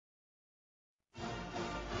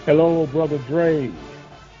Hello, Brother Dre.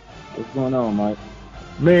 What's going on, Mike?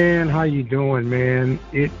 Man, how you doing, man?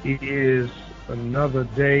 It is another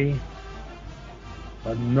day,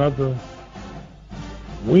 another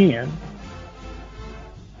win.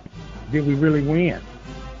 Did we really win?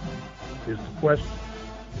 Is the question.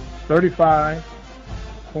 35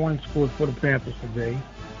 points scored for the Panthers today,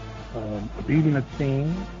 beating a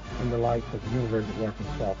team in the likes of the University of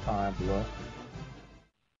Arkansas Pne-Bluff.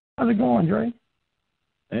 How's it going, Dre?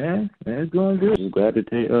 Man, it's going good. I'm glad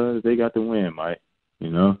that they got the win, Mike.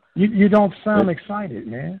 You know, You don't sound excited,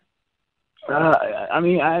 man. I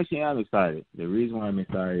actually am excited. The reason why I'm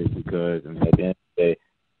excited is because at the end of the day,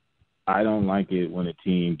 I don't like it when a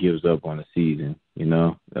team gives up on the season. You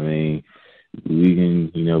know, I mean, we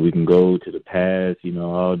can go to the past,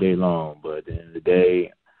 all day long, but at the end of the day,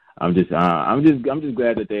 I'm just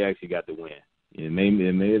glad that they actually got the win. It may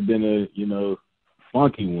have been a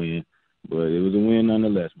funky win, but it was a win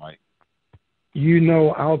nonetheless, Mike.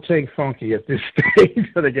 I'll take funky at this stage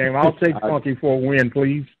of the game. I'll take funky for a win,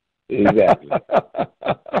 please. Exactly.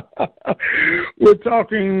 We're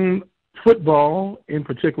talking football, in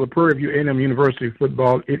particular Prairie View A&M University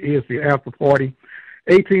football. It is the after party.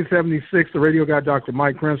 1876, the radio guy, Dr.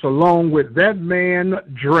 Mike Prince, along with that man,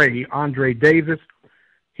 Andre Davis.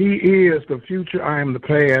 He is the future. I am the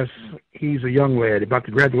past. He's a young lad about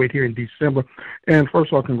to graduate here in December. And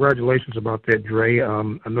first of all, congratulations about that, Dre. I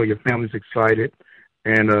know your family's excited,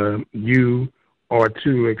 and you are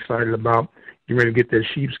too excited about getting ready to get that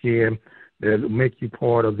sheepskin that will make you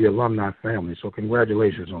part of the alumni family. So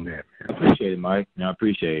congratulations on that, man. I appreciate it, Mike. I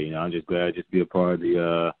appreciate it. I'm just glad to be a part of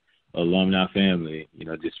the alumni family.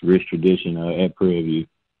 Just rich tradition at Prairie View.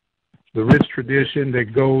 The rich tradition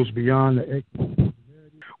that goes beyond the.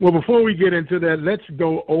 Well, before we get into that, let's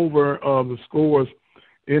go over the scores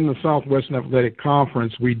in the Southwestern Athletic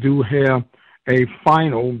Conference. We do have a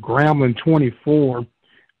final, Grambling 24,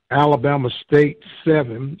 Alabama State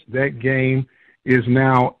 7. That game is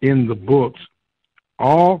now in the books.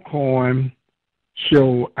 Alcorn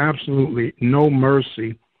show absolutely no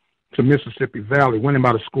mercy to Mississippi Valley, winning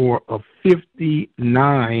by the score of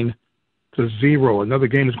 59-0. Another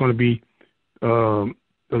game is going to be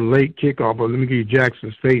the late kickoff, but let me give you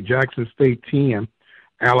Jackson State. Jackson State 10,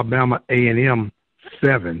 Alabama A&M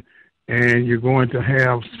 7. And you're going to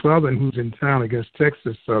have Southern, who's in town against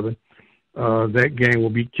Texas Southern. That game will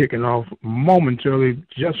be kicking off momentarily,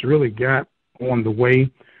 just really got on the way.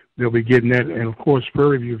 They'll be getting that. And, of course,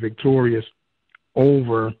 Prairie View Victorious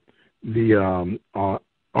over the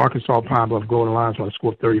Arkansas Pne-Bluff Golden Lions by a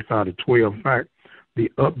score of 35-12. In fact, the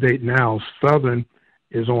update now, Southern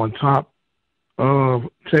is on top of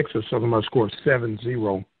Texas Southern by a score of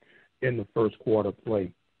 7-0 in the first quarter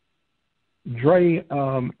play. Dre,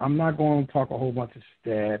 I'm not going to talk a whole bunch of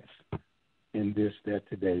stats in this stat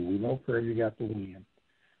today. We know Prairie View got the win.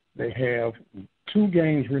 They have 2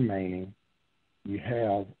 games remaining. You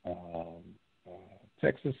have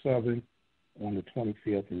Texas Southern on the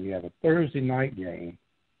 25th, and you have a Thursday night game,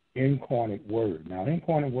 Incarnate Word. Now,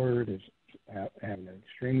 Incarnate Word is having an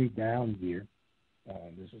extremely down year.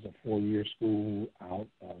 This is a 4-year school out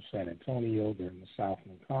of San Antonio. They're in the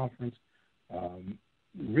Southland Conference.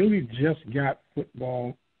 Really just got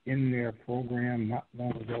football in their program not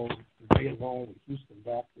long ago. They involved with Houston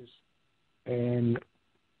Baptist. And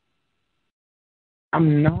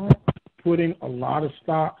I'm not putting a lot of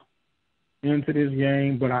stock into this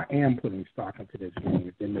game, but I am putting stock into this game,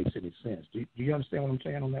 if that makes any sense. Do you understand what I'm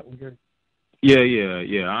saying on that one, Gary? Yeah,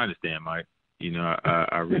 I understand, Mike.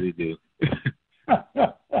 I really do.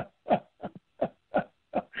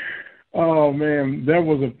 Oh, man, there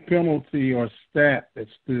was a penalty or stat that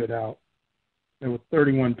stood out. There were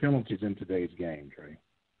 31 penalties in today's game, Trey.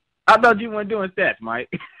 I thought you weren't doing stats,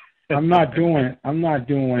 Mike. I'm not doing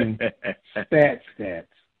stats,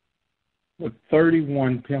 but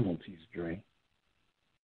 31 penalties, Dre.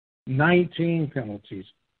 19 penalties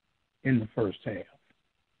in the first half.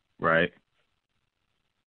 Right.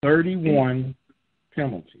 31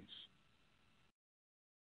 penalties.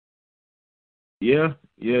 Yeah,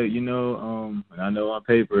 I know on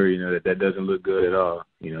paper, that doesn't look good at all.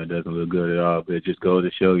 It doesn't look good at all, but it just goes to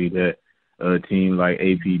show you that a team like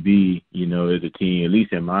APB, is a team, at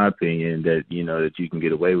least in my opinion, that, that you can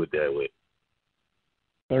get away with that with.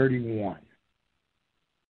 31.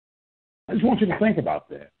 I just want you to think about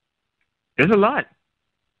that. It's a lot.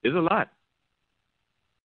 A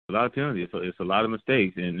lot of penalties. It's a lot of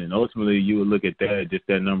mistakes, and ultimately you would look at that, just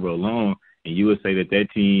that number alone, and you would say that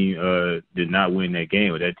team did not win that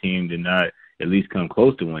game, or that team did not at least come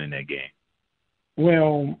close to winning that game.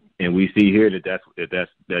 Well, and we see here that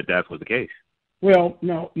that's was the case. Well,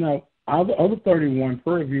 no. Other 31,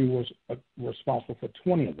 Prairie View was responsible for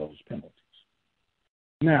 20 of those penalties.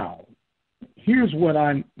 Now, here's what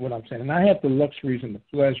I'm saying, and I have the luxuries and the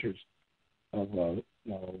pleasures of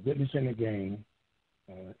witnessing the game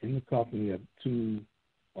in the company of two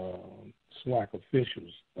SWAC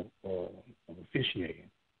officials of officiating,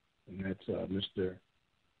 and that's Mr.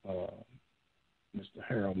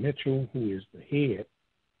 Harold Mitchell, who is the head,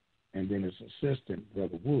 and then his assistant,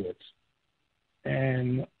 Brother Woods.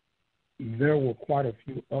 And there were quite a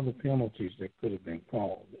few other penalties that could have been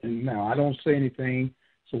called. And now, I don't say anything.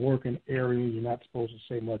 It's a working area. You're not supposed to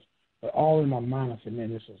say much. But all in my mind, I said, man,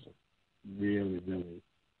 this is a really, really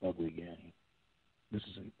ugly game. This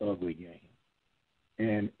is an ugly game.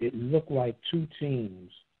 And it looked like two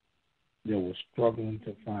teams that were struggling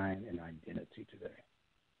to find an identity today.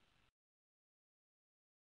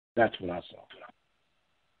 That's what I saw.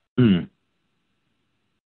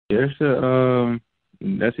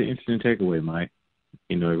 That's an interesting takeaway, Mike.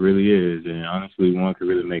 It really is. And honestly, one could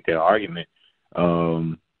really make that argument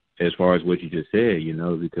as far as what you just said,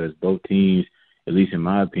 because both teams, at least in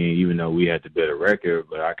my opinion, even though we had the better record,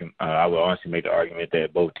 but I would honestly make the argument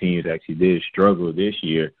that both teams actually did struggle this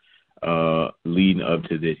year leading up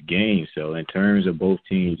to this game. So in terms of both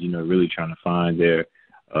teams, really trying to find their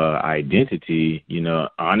identity,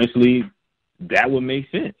 honestly, that would make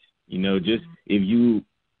sense. Just if you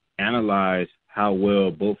analyze how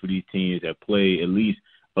well both of these teams have played, at least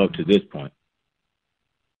up to this point.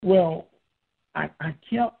 Well, I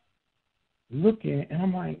kept looking, and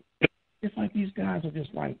I'm like, it's like these guys are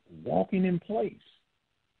just like walking in place.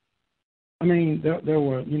 I mean, there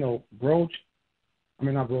were,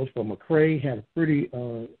 McCray had a pretty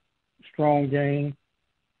strong game,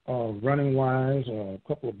 running-wise, a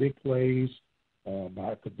couple of big plays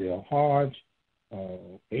by Cadell Hodge,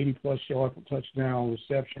 80-plus yard for touchdown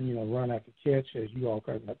reception, run after catch, as you all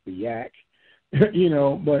call it, the yak,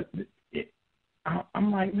 but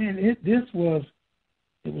I'm like, man, it was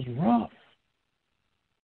rough.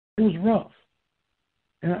 It was rough.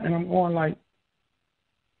 And I'm going like,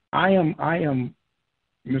 I am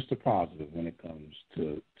Mr. Positive when it comes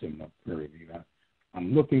to my Prairie View.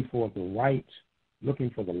 I'm looking for the light,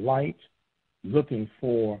 looking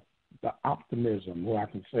for the optimism where I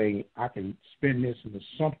can say I can spin this into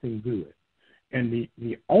something good. And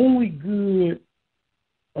the only good,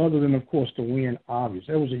 other than, of course, the win, obvious.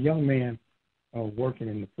 There was a young man working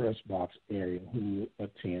in the press box area who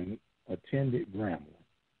attended Grambling,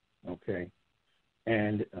 okay?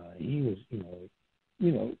 And he was,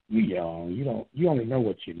 you're young. You only know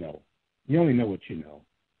what you know. You only know what you know.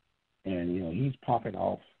 And, he's popping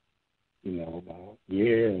off, about,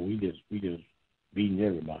 we just beating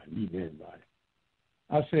everybody.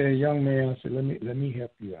 I said, young man, I said, let me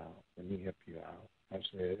help you out. I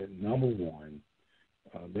said, number one,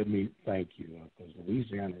 let me thank you, because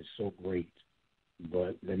Louisiana is so great,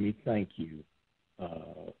 but let me thank you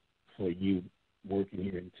for you working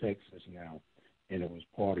here in Texas now, and it was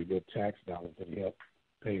part of your tax dollars that helped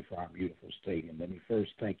pay for our beautiful stadium. Let me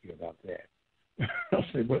first thank you about that. I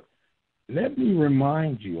said, but let me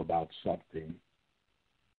remind you about something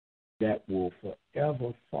that will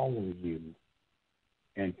forever follow you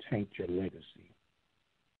and taint your legacy.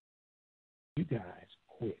 You guys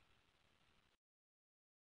quit.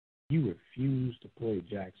 You refused to play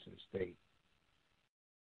Jackson State.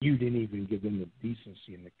 You didn't even give them the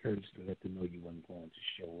decency and the courtesy to let them know you weren't going to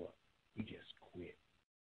show up. You just quit.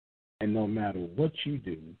 And no matter what you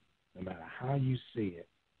do, no matter how you say it,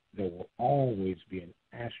 there will always be an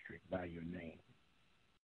asterisk by your name.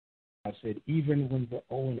 I said, even when the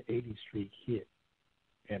 0-80 streak hit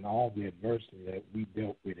and all the adversity that we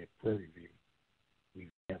dealt with at Prairie View, we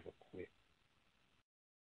never quit.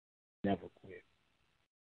 Never quit.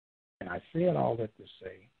 And I said all that to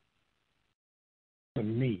say, to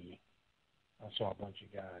me, I saw a bunch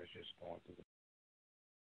of guys just going through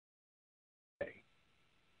the day.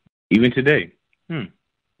 Even today?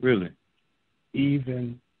 Really?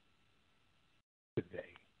 Even today.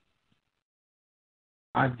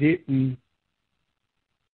 I didn't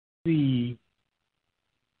see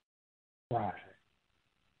pride.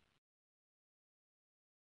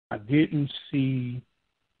 I didn't see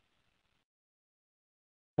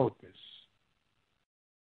purpose.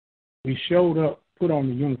 We showed up, put on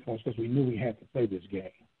the uniforms because we knew we had to play this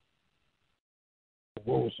game. But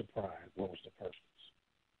what was the pride? What was the purpose?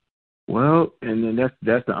 Well, and then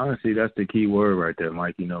that's the honesty. That's the key word right there,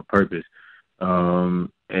 Mike. Purpose.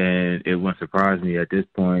 And it wouldn't surprise me at this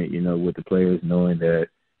point, with the players knowing that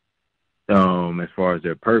as far as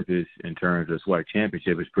their purpose in terms of SWAC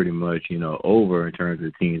championship is pretty much, over in terms of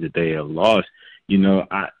the teams that they have lost.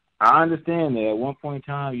 I understand that at one point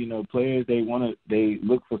in time, players they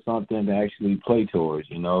look for something to actually play towards,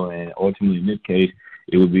 and ultimately in this case,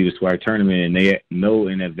 it would be the SWAC tournament, and they know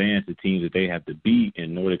in advance the teams that they have to beat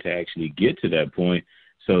in order to actually get to that point.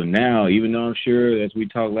 So now, even though I'm sure, as we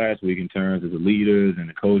talked last week, in terms of the leaders and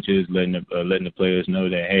the coaches letting the players know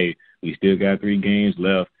that, hey, we still got 3 games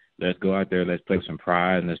left. Let's go out there. Let's play with some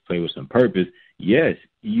pride and let's play with some purpose. Yes,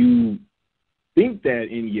 you think that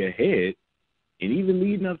in your head, and even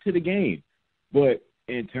leading up to the game. But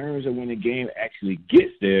in terms of when the game actually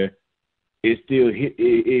gets there, it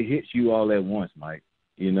hits you all at once, Mike.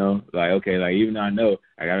 Even though I know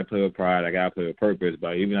I got to play with pride, I got to play with purpose,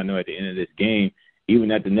 but even I know at the end of this game, even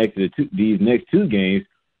at these next 2 games,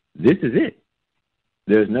 this is it.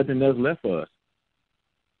 There's nothing else left for us.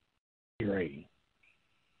 Great.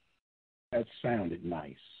 That sounded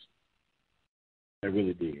nice. I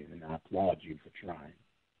really did, and I applaud you for trying.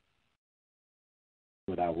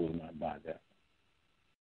 But I will not buy that.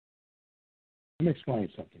 Let me explain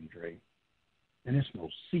something, Dre. And it's no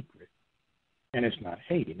secret. And it's not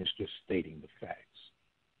hating, it's just stating the facts.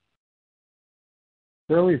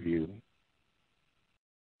 Prairie View,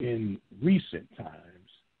 in recent times,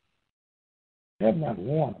 have not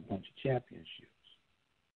won a bunch of championships.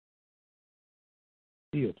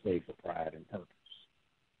 Still play for pride and purpose.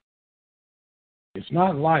 It's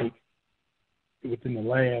not like within the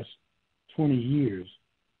last 20 years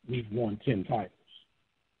we've won 10 titles.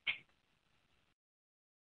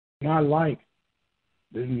 Not like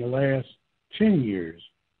that in the last 10 years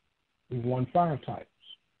we've won 5 titles.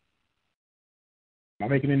 Am I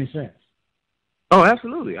making any sense? Oh,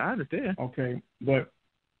 absolutely. I understand. Okay, but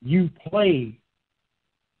you play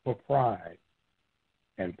for pride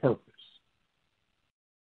and purpose.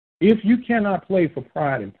 If you cannot play for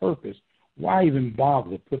pride and purpose, why even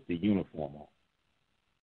bother to put the uniform on?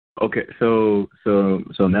 Okay, so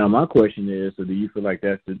now my question is, so do you feel like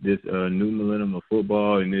that's this new millennium of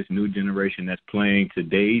football and this new generation that's playing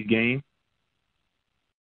today's game?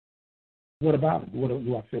 What about it? What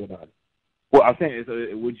do I feel about it? Well, I'm saying, is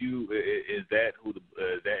that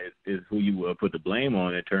who you put the blame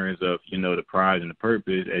on in terms of the pride and the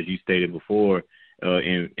purpose, as you stated before,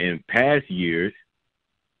 in past years,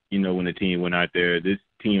 when the team went out there, this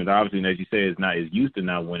team obviously, as you say, is used to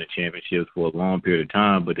not winning championships for a long period of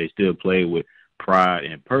time, but they still play with pride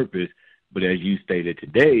and purpose. But as you stated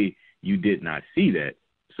today, you did not see that.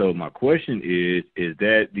 So my question is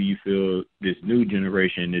do you feel this new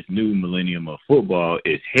generation, this new millennium of football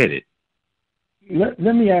is headed? Let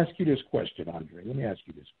me ask you this question, Andre. Let me ask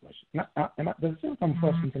you this question. Does it sound like I'm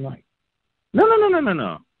fussing tonight? No.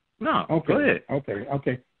 No. Okay. Go ahead.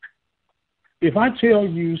 Okay. If I tell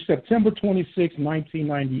you September 26,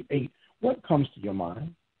 1998, what comes to your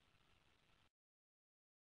mind?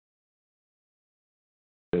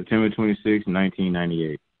 September 26,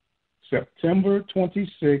 1998. September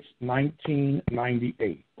 26,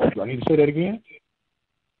 1998. Do I need to say that again?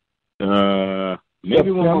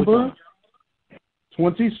 Maybe one more time.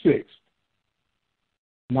 September 26,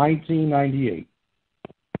 1998.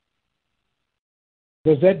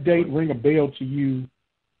 Does that date ring a bell to you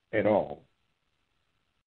at all?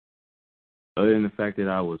 Other than the fact that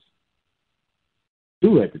I was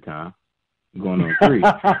 2 at the time, going on 3.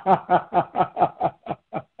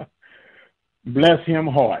 Bless him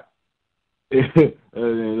heart. other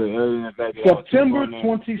than the fact that September I was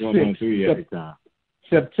 26, going on 3 at the time.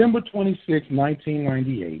 September 26,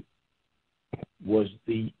 1998 was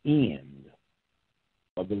the end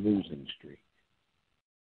of the losing streak.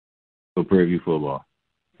 For Prairie View football.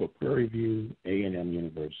 For Prairie View A&M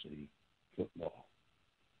University football.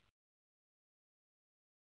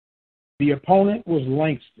 The opponent was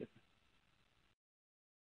Langston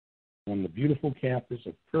on the beautiful campus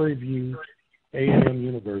of Prairie View A&M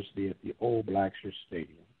University at the old Blacksher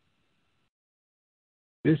Stadium.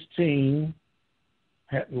 This team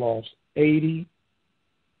had lost 80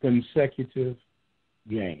 consecutive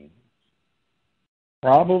games.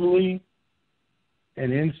 Probably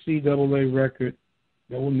an NCAA record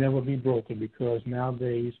that will never be broken, because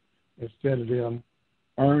nowadays, instead of them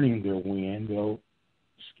earning their win, they'll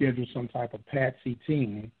schedule some type of patsy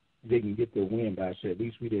team. They can get their win by saying, at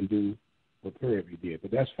least we didn't do what Prairie View did.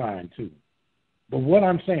 But that's fine, too. But what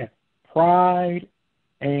I'm saying, pride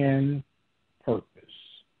and purpose.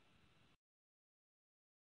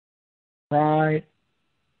 Pride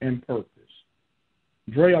and purpose.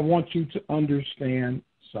 Dre, I want you to understand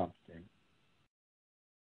something.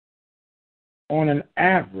 On an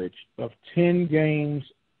average of 10 games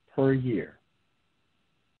per year,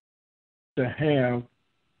 to have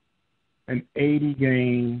an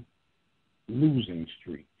 80-game losing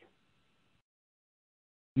streak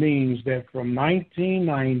means that from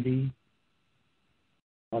 1990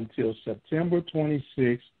 until September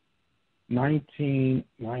 26,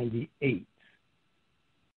 1998,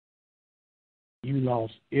 you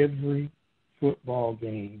lost every football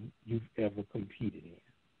game you've ever competed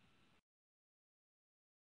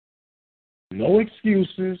in. No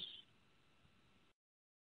excuses,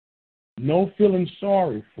 no feeling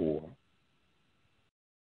sorry for.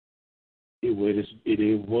 It was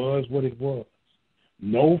what it was.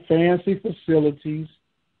 No fancy facilities,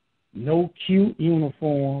 no cute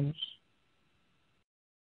uniforms,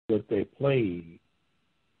 but they played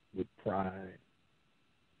with pride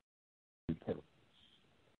and purpose.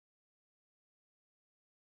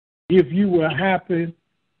 If you were happy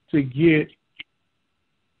to get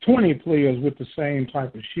 20 players with the same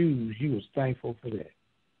type of shoes, you was thankful for that.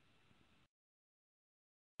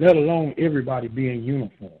 Let alone everybody being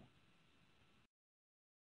uniform.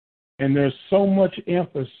 And there's so much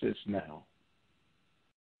emphasis now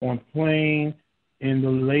on playing in the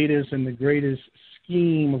latest and the greatest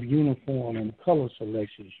scheme of uniform and color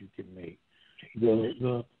selections you can make.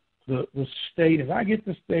 The stadium. I get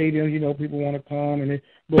the stadium, you know, people want to come,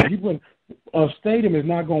 but a stadium is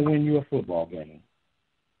not going to win you a football game.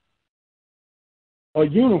 A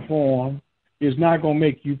uniform is not going to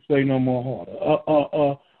make you play no more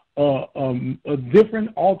harder. A different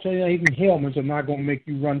alternating helmets are not going to make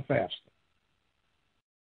you run faster.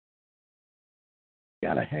 You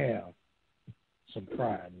got to have some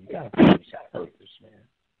pride. You got to have some purpose, man.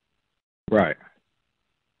 Right.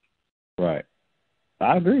 Right.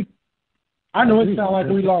 I agree. I know it sounds like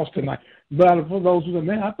we lost tonight, but for those who say,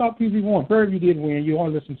 man, I thought PV won. Prairie View did win. You all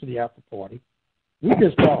listen to the after party. We're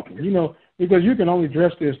just talking, you know, because you can only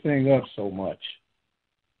dress this thing up so much.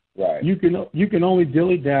 Right. You can only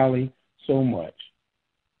dilly-dally so much.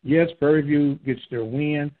 Yes, Prairie View gets their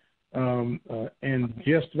win, and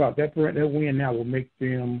just about that win now will make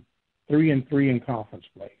them 3-3 in conference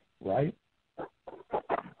play, right?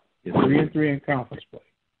 Yes, 3-3 in conference play.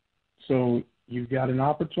 So you've got an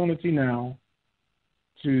opportunity now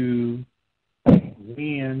to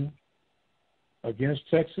win against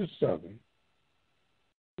Texas Southern,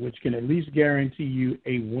 which can at least guarantee you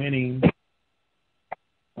a winning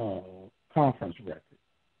conference record.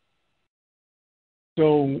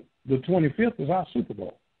 So the 25th is our Super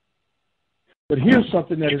Bowl. But here's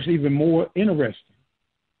something that is even more interesting.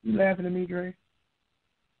 You laughing at me, Dre?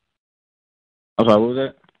 I'm sorry, what was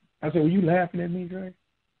that? I said, were you laughing at me, Dre?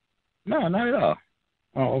 No, not at all.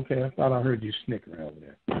 Oh, okay. I thought I heard you snickering over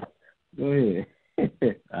there. Go ahead.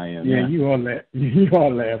 I am. Yeah, you are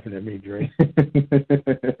laughing at me, Dre.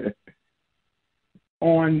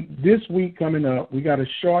 On this week coming up, we got a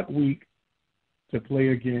short week to play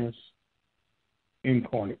against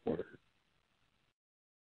Incarnate Word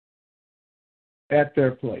at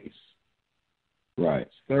their place. Right.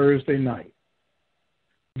 It's Thursday night.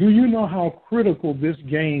 Do you know how critical this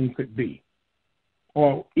game could be,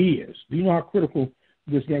 or is? Do you know how critical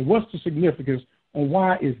this game? What's the significance, or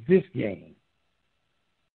why is this game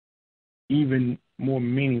even more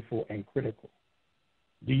meaningful and critical?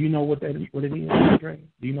 Do you know what it is, Andre?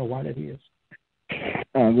 Do you know why that is?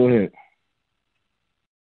 Go ahead.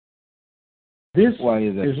 This why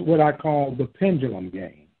is what I call the pendulum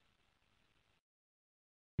game.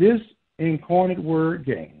 This Incarnate Word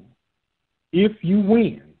game, if you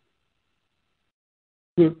win,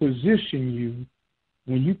 could position you,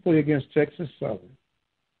 when you play against Texas Southern,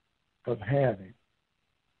 of having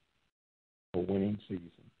a winning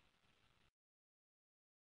season.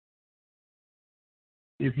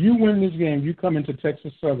 If you win this game, you come into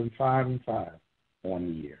Texas Southern 5-5 on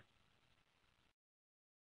the year.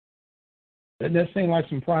 Doesn't that seem like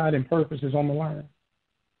some pride and purpose is on the line?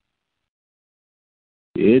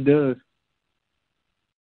 It does.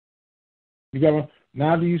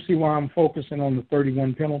 Now do you see why I'm focusing on the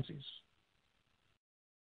 31 penalties?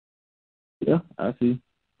 Yeah, I see.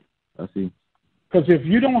 Because if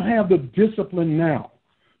you don't have the discipline now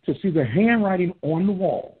to see the handwriting on the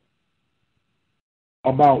wall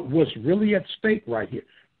about what's really at stake right here,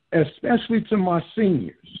 especially to my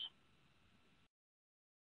seniors,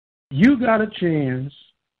 you got a chance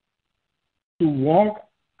to walk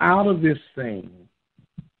out of this thing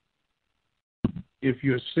if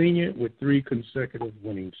you're a senior with 3 consecutive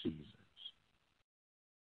winning seasons.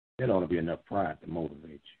 That ought to be enough pride to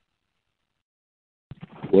motivate you.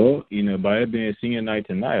 Well, by it being senior night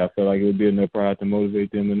tonight, I feel like it would be enough pride to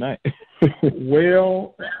motivate them tonight.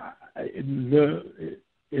 Well,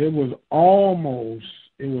 it was almost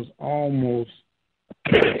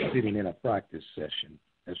sitting in a practice session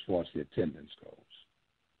as far as the attendance goes.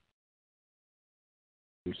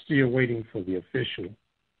 I'm still waiting for the official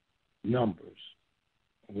numbers,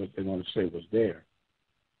 what they're going to say was there.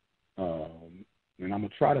 And I'm going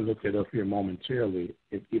to try to look it up here momentarily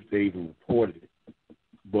if they even reported it.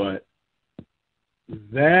 But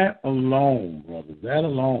that alone, brother, that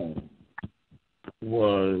alone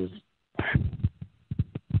was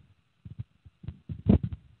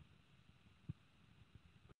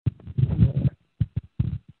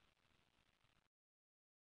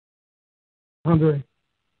Andre?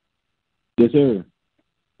 Yes, sir.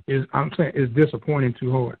 I'm saying it's disappointing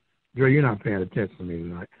too hard. Dre, you're not paying attention to me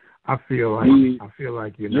tonight. I feel like you're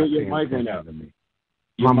not paying attention to me.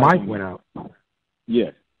 My mic went out.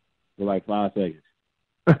 Yes, for like 5 seconds.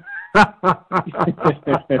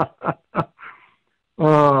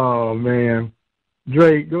 Oh man,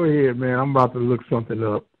 Dre, go ahead, man. I'm about to look something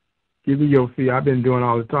up. Give me your fee. I've been doing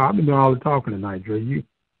all the talk. I've been doing all the talking tonight, Dre. You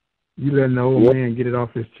letting the old man get it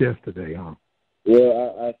off his chest today, huh?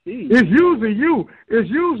 Well, I see. It's usually you. It's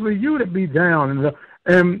usually you that be down,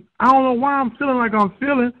 and I don't know why I'm feeling like I'm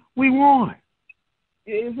feeling. We won.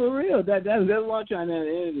 Yeah, for real. That's what I'm trying to. At the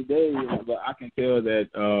end of the day, but I can tell that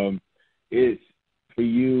it's for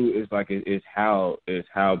you. It's like it's how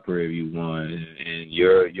Prairie View won, and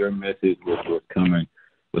your message was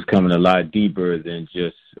coming a lot deeper than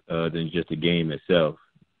just the game itself.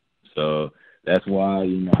 So that's why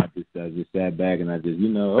I just sat back and I just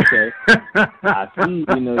okay, I see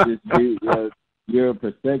just your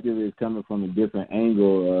perspective is coming from a different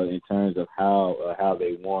angle in terms of how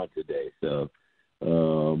they won today. So.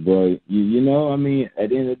 But I mean, at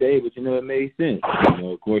the end of the day, but it made sense.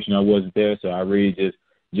 Of course, I wasn't there, so I really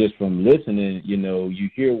just from listening, you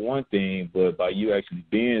hear one thing, but by you actually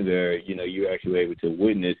being there, you're actually able to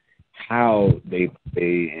witness how they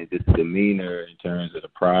play and just the demeanor in terms of the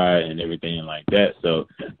pride and everything like that. So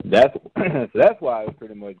that's why I was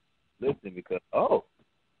pretty much listening because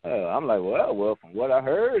I'm like, well, from what I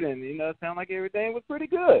heard, and it sounded like everything was pretty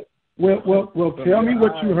good. Well, tell me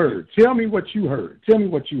what you heard. Tell me what you heard,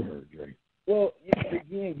 Dre. Well,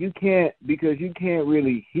 again, you can't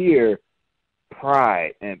really hear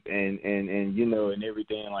pride and and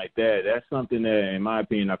everything like that. That's something that, in my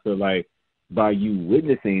opinion, I feel like by you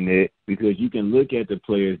witnessing it, because you can look at the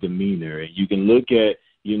player's demeanor and you can look at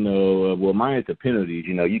minus the penalties,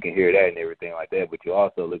 you can hear that and everything like that, but you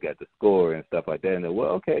also look at the score and stuff like that, and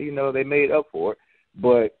okay, they made up for it.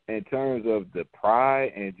 But in terms of the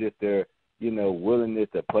pride and just their, willingness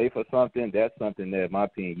to play for something, that's something that, in my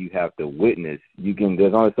opinion, you have to witness.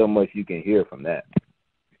 There's only so much you can hear from that.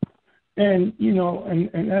 And,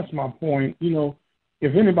 and that's my point.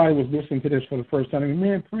 If anybody was listening to this for the first time,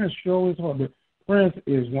 man, Prince sure is hard. But Prince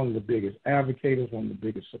is one of the biggest advocates, one of the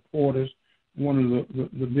biggest supporters, one of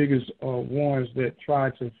the biggest ones that try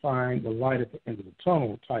to find the light at the end of the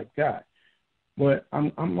tunnel type guy. But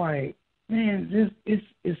I'm like, man,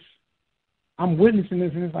 I'm witnessing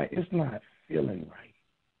this, and it's like, it's not feeling right.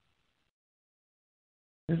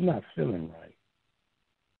 It's not feeling right.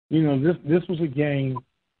 This was a game.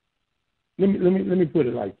 Let me put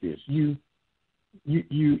it like this. You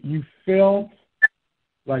felt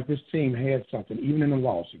like this team had something, even in the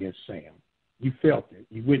loss against Sam. You felt it.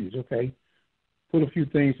 You witnessed, okay, put a few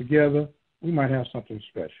things together, we might have something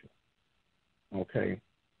special. Okay.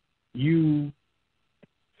 You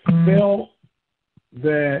felt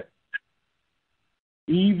that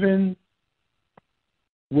even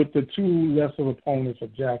with the two lesser opponents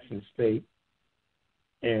of Jackson State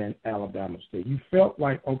and Alabama State, you felt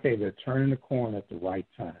like, okay, they're turning the corner at the right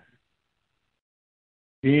time.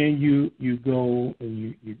 Then you go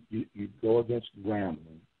and you go against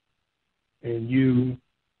Grambling, and you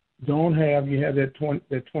have that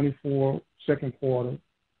 24 point second quarter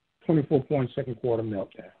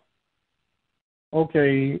meltdown.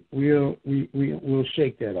 Okay, we'll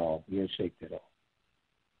shake that off. We'll shake that off.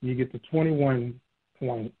 You get the 21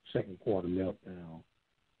 point second quarter meltdown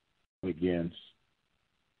against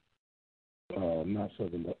not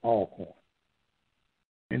Southern but Alcorn,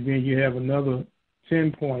 and then you have another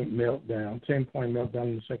 10 point meltdown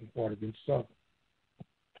in the second quarter against Southern.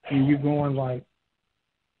 And you're going like,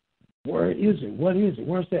 where is it? What is it?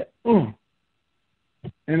 Where's that?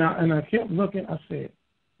 And I kept looking. I said,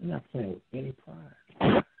 you're not playing with any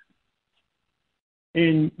pride.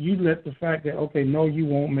 And you let the fact that, okay, no, you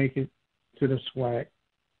won't make it to the SWAC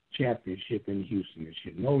championship in Houston this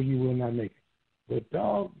year. No, you will not make it. But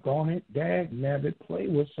doggone it, dag nabbit, play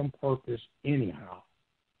with some purpose anyhow.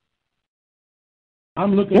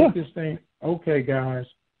 I'm looking at this thing, okay, guys,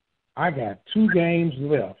 I got 2 games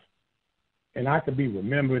left, and I could be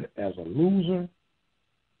remembered as a loser,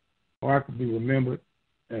 or I could be remembered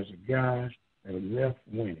as a guy that left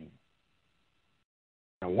winning.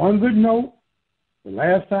 Now, one good note, The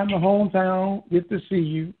last time the hometown get to see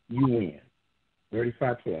you, you win.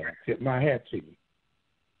 35-12. I tip my hat to you.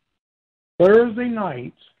 Thursday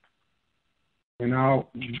night, and I'll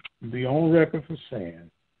be on record for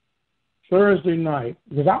saying, Thursday night,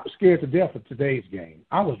 because I was scared to death of today's game.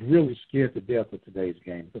 I was really scared to death of today's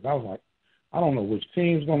game because I was like, I don't know which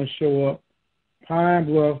team's going to show up.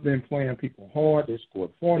 Pine-Bluff been playing people hard. They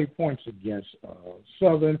scored 40 points against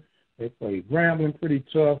Southern. They played Grambling pretty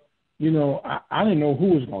tough. You know, I didn't know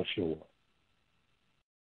who was going to show up.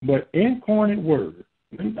 But Incarnate Word,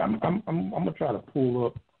 I'm going to try to pull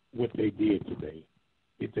up what they did today,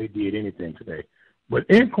 if they did anything today. But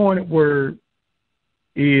Incarnate Word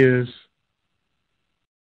is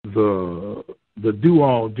the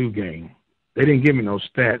do-all-do game. They didn't give me no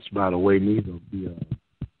stats, by the way, neither the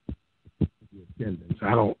attendance.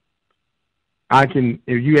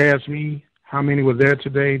 If you ask me how many were there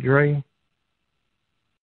today, Dre,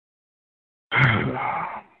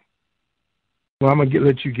 well, I'm going to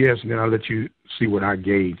let you guess, and then I'll let you see what I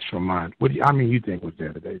gauge from mine. How many you think was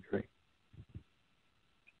there today, Dre?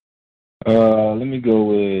 Let me go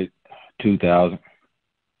with 2,000.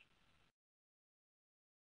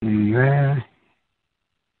 Nah.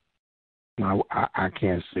 No, I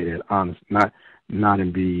can't say that honest. Not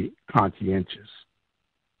and be conscientious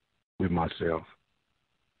with myself.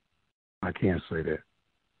 I can't say that.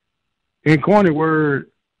 Incarnate Word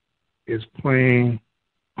is playing.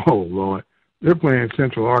 Oh Lord, they're playing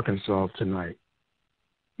Central Arkansas tonight.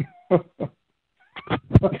 Oh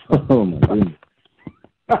my goodness.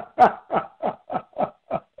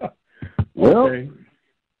 Well,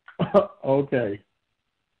 okay.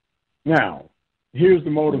 Now, here's the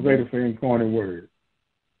motivator for Incarnate Word.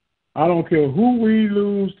 I don't care who we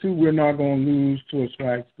lose to, we're not going to lose to a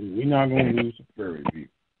swag school. We're not going to lose to Prairie View.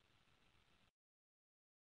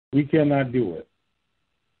 We cannot do it.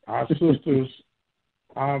 Our sisters,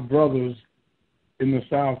 our brothers in the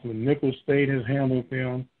South, Nicholls State has handled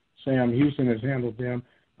them. Sam Houston has handled them.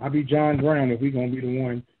 I'll be John Brown if we're going to be the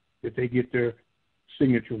one that they get their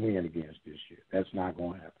signature win against this year. That's not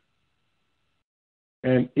going to happen.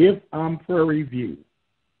 And if I'm Prairie View,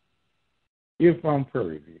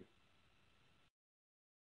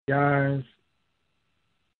 guys,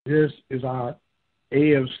 this is our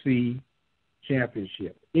AFC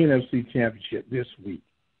championship, NFC championship this week.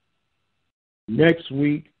 Next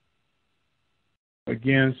week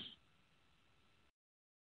against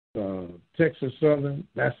Texas Southern,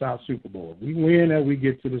 that's our Super Bowl. We win and we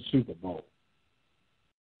get to the Super Bowl.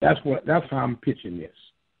 That's how I'm pitching this.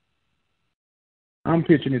 I'm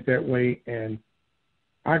pitching it that way, and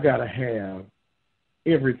I got to have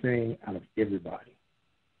everything out of everybody.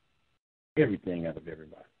 Everything out of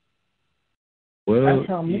everybody. Well, that's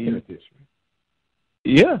how I'm looking at this,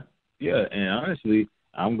 man. Yeah, and honestly,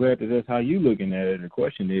 I'm glad that that's how you looking at it. The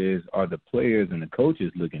question is, are the players and the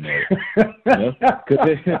coaches looking at it?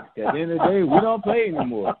 Because at the end of the day, we don't play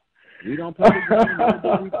anymore. We don't play the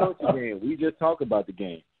game. We coach the game. We just talk about the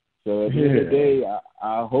game. So at the end of the day,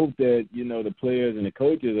 I hope that, the players and the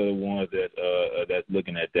coaches are the ones that's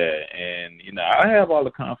looking at that. And, I have all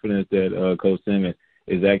the confidence that Coach Simmons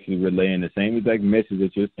is actually relaying the same exact message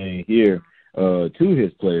that you're saying here to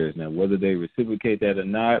his players. Now, whether they reciprocate that or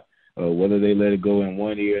not, whether they let it go in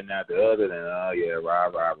one ear and not the other, then,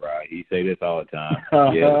 rah. He say this all the time.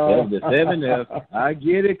 Yeah, the 7F. I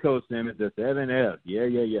get it, Coach Simmons, the 7F.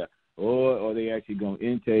 Yeah. Or they actually going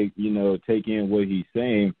to take in what he's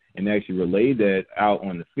saying and actually relay that out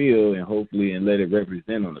on the field and hopefully let it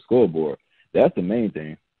represent on the scoreboard. That's the main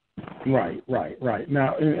thing. Right.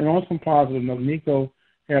 Now, and on some positive note, Nico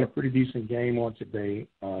had a pretty decent game on today,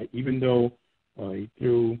 even though he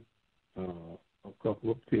threw a couple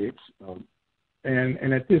of picks.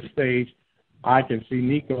 And at this stage, I can see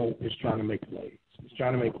Nico is trying to make plays. He's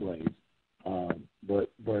trying to make plays. But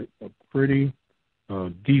a pretty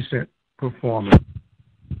decent performance.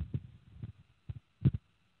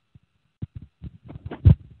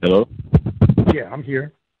 Hello? Yeah, I'm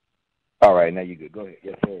here. All right, now you're good. Go ahead.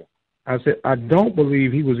 Yes, sir. I said, I don't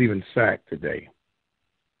believe he was even sacked today.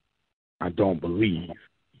 I don't believe,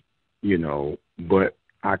 but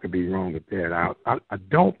I could be wrong with that. I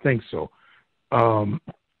don't think so. I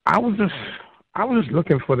was just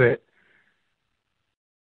looking for that.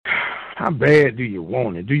 How bad do you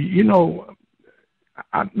want it?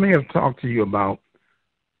 I may have talked to you about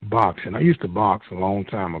boxing. I used to box a long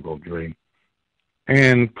time ago, Dre.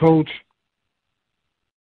 And coaches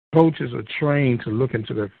are trained to look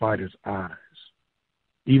into their fighter's eyes,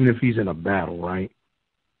 even if he's in a battle, right?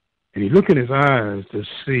 And you look in his eyes to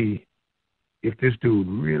see if this dude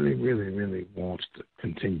really, really, really wants to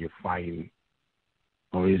continue fighting,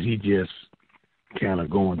 or is he just kind of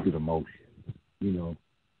going through the motions. You know,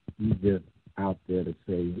 you just out there to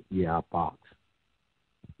say, yeah, I box.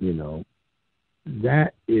 You know,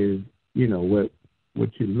 that is, you know, what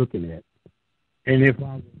you're looking at. And if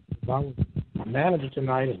I was a manager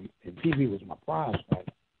tonight and TV was my prize fight,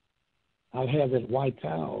 I'd have that white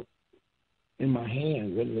towel in my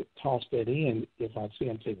hand ready to toss that in if I see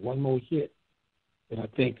him take one more hit that I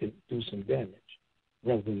think could do some damage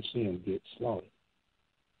rather than see him get slaughtered.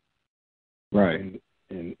 Right.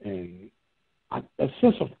 And a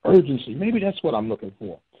sense of urgency. Maybe that's what I'm looking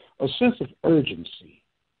for. A sense of urgency.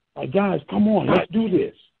 Like, guys, come on, let's do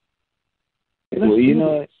this. Well, you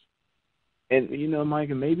know, and you know, Mike,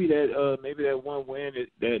 and maybe that one win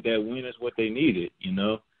that win is what they needed. You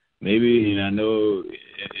know, maybe, and I know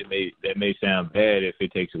that may sound bad if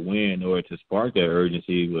it takes a win in order to spark that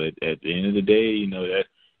urgency, but at the end of the day, you know, that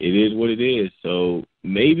it is what it is. So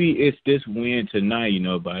maybe it's this win tonight, you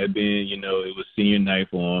know, by it being, you know, it was senior night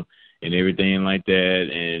for them and everything like that,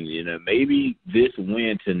 and you know, maybe this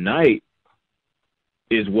win tonight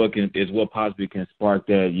is what possibly can spark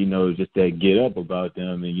that, you know, just that get up about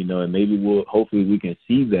them, and you know, and maybe hopefully we can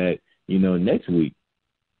see that, you know, next week.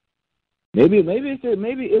 Maybe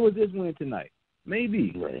it was this win tonight.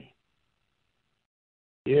 Maybe. Right.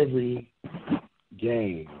 Every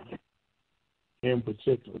game, in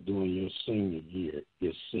particular during your senior year,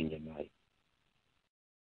 is senior night.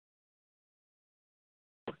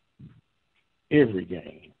 Every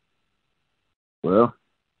game. Well,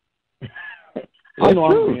 I know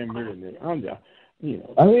I'm being millionaire. I'm just, you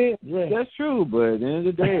know. I mean, Dre, that's true, but at the end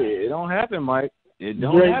of the day, it don't happen, Mike. It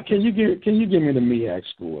don't Dre, happen. can you give me the MEAC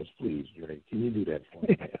scores, please, Dre? Can you do that for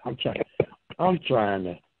me? I'm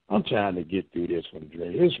trying to get through this one,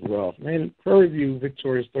 Dre. It's rough, man. Prairie View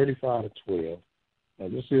Victorious 35-12.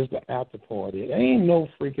 This is the after party. It ain't no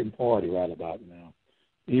freaking party right about now,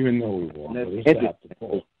 even though we won. But it's the after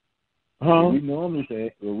party. Huh? We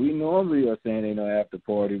normally are saying ain't no after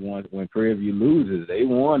party once when Prairie View loses. They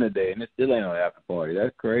won today, and it still ain't no after party.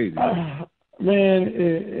 That's crazy.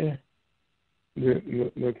 Man,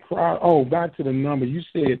 the crowd. Oh, back to the number. Did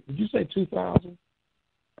you say 2,000?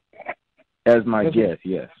 That's my guess.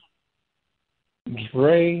 Yes.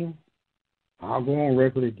 Dre, I'll go on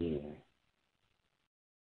record again.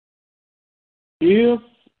 If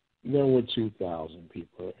there were 2,000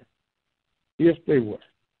 people, if they were,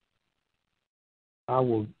 I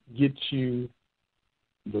will get you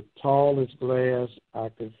the tallest glass I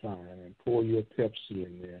could find and pour you a Pepsi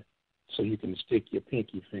in there so you can stick your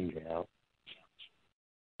pinky finger out.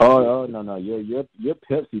 Oh no! Your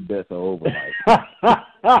Pepsi bets are over, Mike.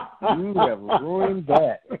 You have ruined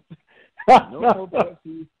that. No more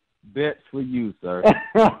Pepsi bets for you, sir.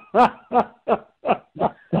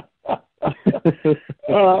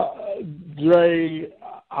 Dre,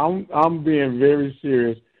 I'm being very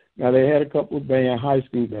serious. Now, they had a couple of high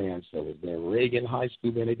school bands. So it was the Reagan High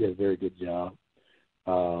School band. They did a very good job.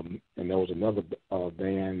 And there was another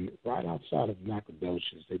band right outside of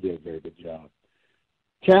Nacogdoches. They did a very good job.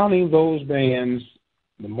 Counting those bands,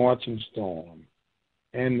 the Marching Storm,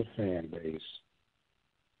 and the fan base,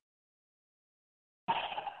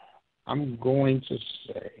 I'm going to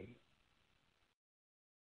say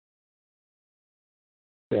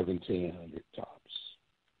 1,700 tops.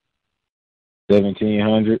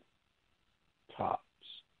 1,700 tops.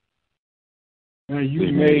 Now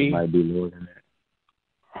might be more than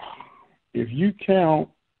that. If you count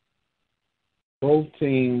both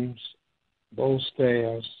teams, both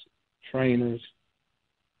staffs, trainers,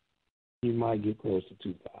 you might get close to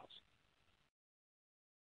 2,000.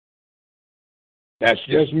 That's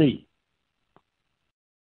just me.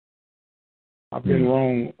 I've been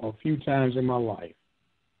wrong a few times in my life,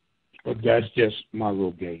 but that's just my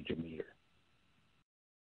little gauge of meter.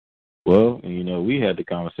 Well, you know, we had the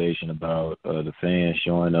conversation about the fans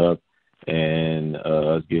showing up and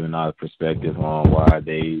us giving our perspective on why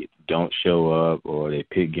they don't show up or they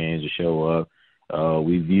pick games to show up.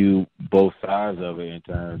 We view both sides of it in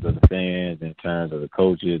terms of the fans, in terms of the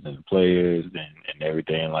coaches and the players and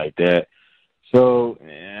everything like that. So,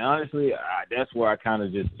 honestly, that's where I kind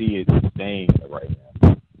of just see it staying right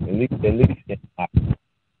now. At least the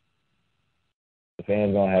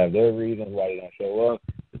fans going to have their reasons why they don't show up.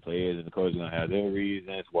 The players and the coaches are going to have their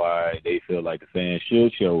reasons why they feel like the fans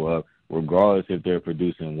should show up, regardless if they're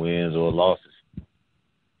producing wins or losses.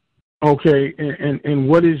 Okay, and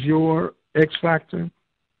what is your X factor?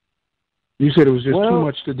 You said it was just too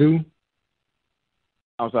much to do?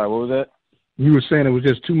 I'm sorry, what was that? You were saying it was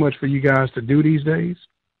just too much for you guys to do these days?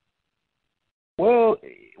 Well,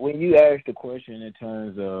 when you ask the question in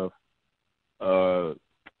terms of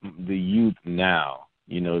the youth now,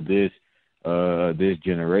 you know, this this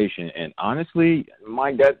generation. And honestly,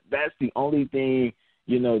 Mike, that's the only thing,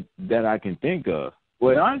 that I can think of.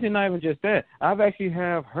 Well, honestly, not even just that. I've actually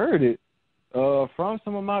heard it from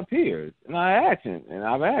some of my peers. And I've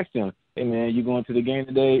asked them, hey, man, you going to the game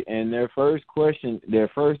today? And their first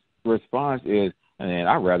response is, man,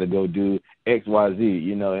 I'd rather go do X, Y,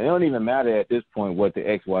 Z. It don't even matter at this point what the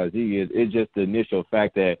X, Y, Z is. It's just the initial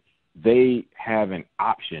fact that they have an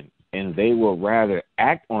option, and they will rather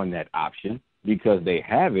act on that option because they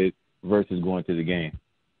have it versus going to the game.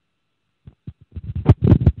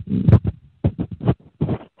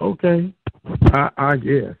 Okay. I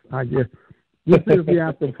guess. This is the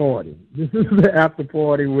after party. This is the after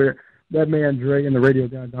party where that man Dre and the radio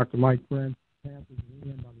guy, Dr. Mike Prince, Panthers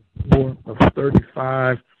win by the score of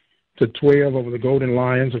 35-12 over the Golden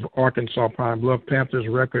Lions of Arkansas Pne-Bluff. Panthers'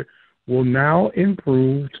 record will now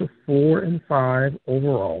improve to 4-5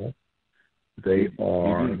 overall. They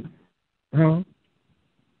are. Huh?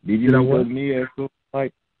 Did you know what me as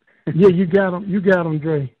Mike? Yeah, you got them. You got them,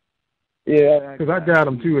 Dre. Yeah, because I got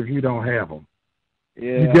them too. If you don't have them,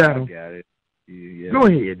 yeah, you got them. Got it. Yeah. Go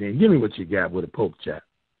ahead, then. Give me what you got with a poke chat.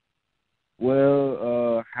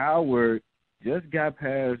 Well, Howard just got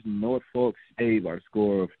past Norfolk State by a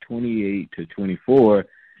score of 28-24.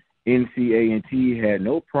 NC-A&T had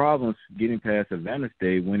no problems getting past Savannah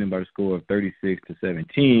State, winning by the score of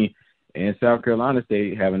 36-17. And South Carolina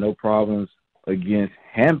State having no problems against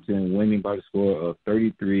Hampton, winning by the score of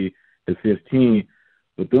 33-15.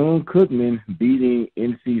 Bethune-Cookman beating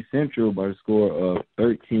NC Central by the score of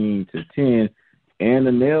 13-10. And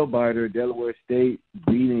the nail-biter, Delaware State,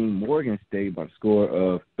 beating Morgan State by the score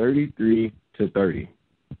of 33-30.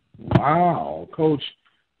 Wow. Coach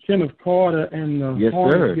Kenneth Carter and the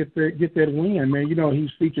Hornets get that win, man.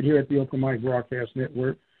 He's featured here at the Open Mic Broadcast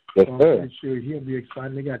Network. Yes, so sir. I'm pretty sure he'll be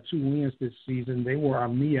excited. They got 2 wins this season. They were our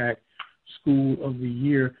MEAC School of the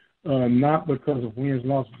Year, not because of wins,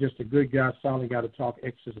 losses, just a good guy, solid guy to talk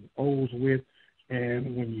X's and O's with.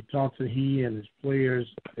 And when you talk to he and his players,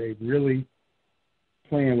 they really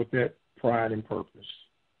playing with that pride and purpose,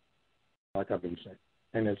 like I've been saying,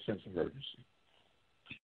 and that sense of urgency.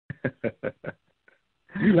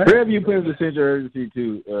 Where have you played with the sense of urgency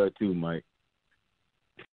too, Mike?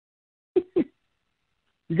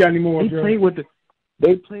 You got any more? They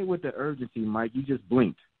play with the urgency, Mike. You just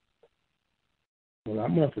blinked. Well, I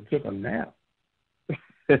must have took a nap.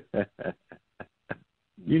 That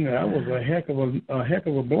was a heck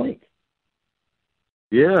of a blink.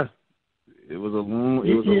 Yeah, it was a long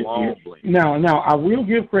blink. Now, I will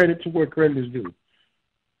give credit to where credit is due.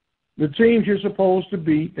 The teams you're supposed to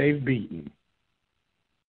beat, they've beaten.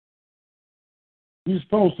 You're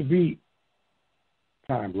supposed to beat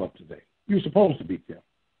Pine-Bluff today. You're supposed to beat them.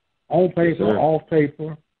 On paper, yes, off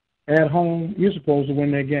paper, at home, you're supposed to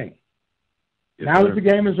win that game. Yes, now sir. that the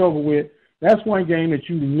game is over with, that's one game that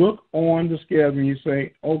you look on the schedule and you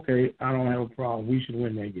say, okay, I don't have a problem. We should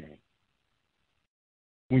win that game.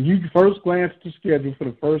 When you first glance at the schedule for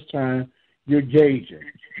the first time, you're gauging.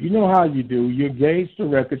 You know how you do. You gauge the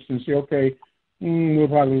records and say, okay, we'll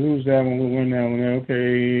probably lose that one. We'll win that one.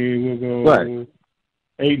 Okay, we'll go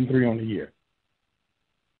 8-3 on the year.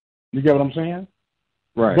 You get what I'm saying?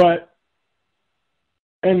 Right. But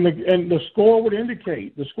the score would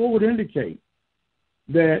indicate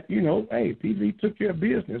that, hey, PV took care of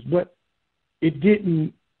business, but it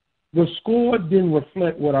didn't. The score didn't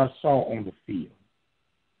reflect what I saw on the field.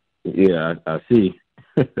 Yeah, I see.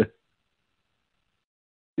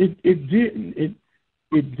 It didn't.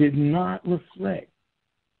 It did not reflect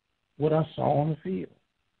what I saw on the field.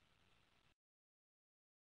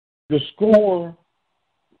 The score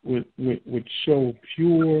would show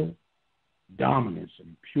pure dominance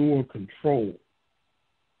and pure control.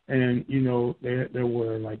 And, there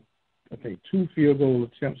were, I think, 2 field goal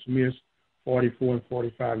attempts missed, 44 and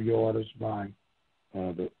 45 yarders by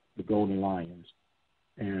the Golden Lions.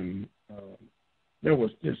 And there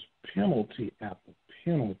was just penalty after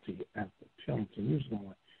penalty after penalty.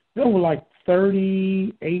 There were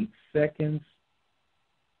 38 seconds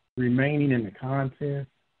remaining in the contest.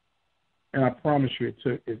 And I promise you,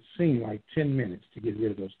 it seemed like 10 minutes to get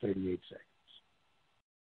rid of those 38 seconds.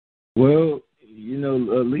 Well,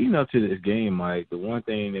 leading up to this game, Mike, the one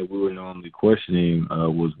thing that we were normally questioning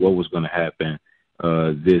was what was going to happen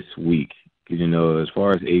this week. As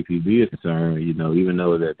far as APB is concerned, even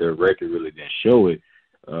though that their record really didn't show it,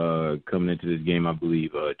 coming into this game, I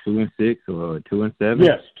believe 2-6 or 2-7.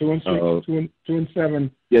 Yes, 2-6, 2-7.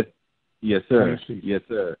 Yes, sir.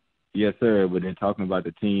 Yes, sir. But then talking about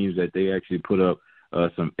the teams that they actually put up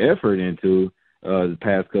some effort into the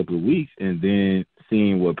past couple of weeks, and then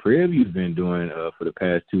seeing what Prairie View's been doing for the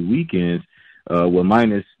past 2 weekends, well,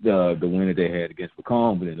 minus the win that they had against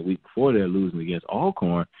Macomb, but then the week before they're losing against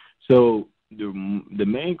Alcorn. So the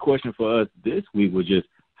main question for us this week was just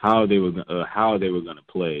how they were going to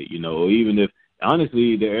play. You know, even if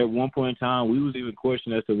honestly, there at one point in time we was even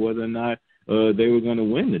questioning as to whether or not they were going to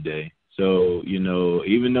win today. So, you know,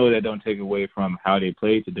 even though that don't take away from how they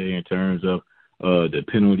played today in terms of the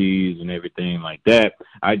penalties and everything like that,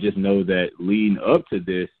 I just know that leading up to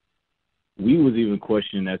this, we was even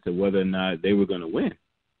questioning as to whether or not they were going to win.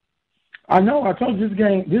 I know. I told you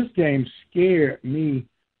this game scared me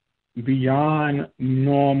beyond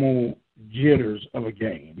normal jitters of a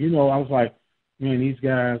game. You know, I was like, man, these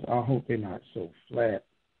guys, I hope they're not so flat.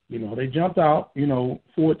 You know, they jumped out, 14-0,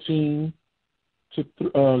 and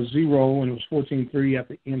it was 14-3 at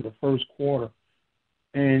the end of the first quarter.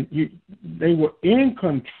 And they were in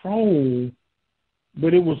control,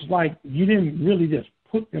 but it was like you didn't really just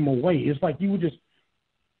put them away. It's like you were just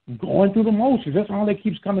going through the motions. That's all that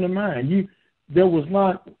keeps coming to mind.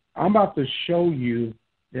 I'm about to show you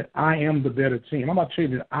that I am the better team. I'm about to show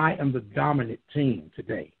you that I am the dominant team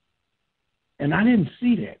today. And I didn't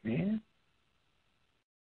see that, man.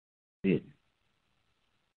 Didn't.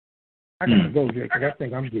 I gotta go, Jay, because I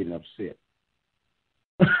think I'm getting upset.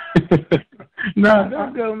 No,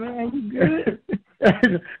 don't go, man. You good?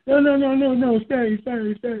 No. Stay.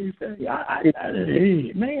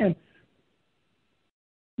 Man,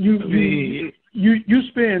 you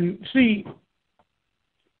spend. See,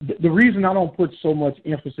 the reason I don't put so much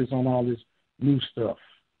emphasis on all this new stuff.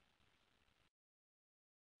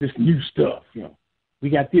 This new stuff, we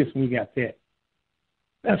got this and we got that.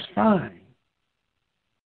 That's fine.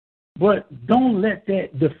 But don't let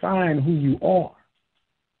that define who you are.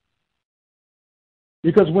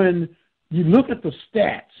 Because when you look at the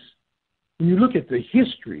stats, when you look at the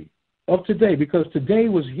history of today, because today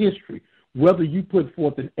was history, whether you put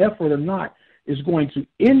forth an effort or not is going to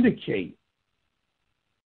indicate.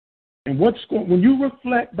 And when you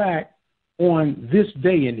reflect back on this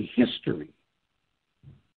day in history,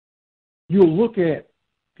 you'll look at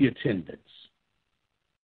the attendance.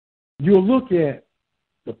 You'll look at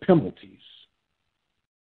the penalties.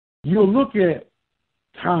 You'll look at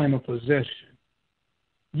time of possession.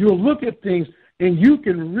 You'll look at things, and you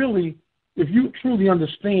can really, if you truly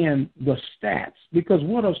understand the stats, because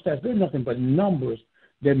what are stats? They're nothing but numbers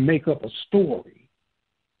that make up a story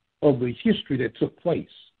of the history that took place.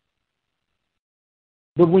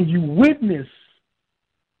 But when you witness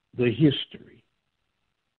the history,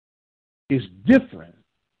 it's different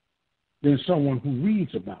than someone who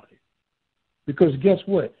reads about it. Because guess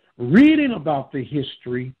what? Reading about the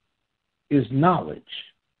history is knowledge.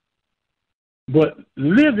 But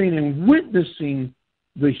living and witnessing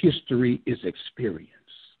the history is experience.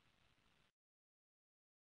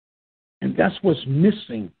 And that's what's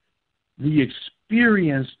missing, the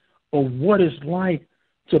experience of what it's like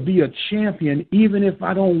to be a champion. Even if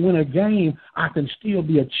I don't win a game, I can still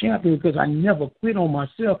be a champion because I never quit on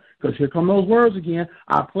myself. Because here come those words again.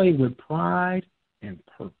 I play with pride and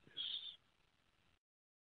purpose.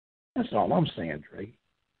 That's all I'm saying, Drake.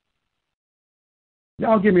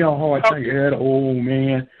 Y'all give me a hard time. Yeah, the old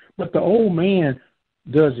man. But the old man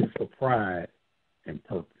does it for pride and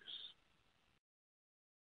purpose.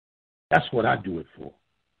 That's what I do it for.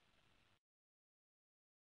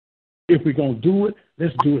 If we're going to do it,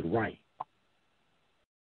 let's do it right.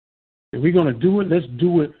 If we're going to do it, let's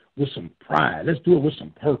do it with some pride. Let's do it with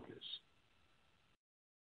some purpose.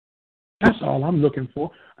 That's all I'm looking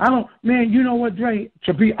for. Man, you know what, Dre?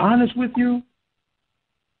 To be honest with you,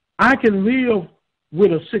 I can live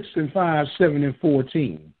with a 6-5, 7-4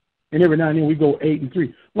 team. And every now and then we go 8-3,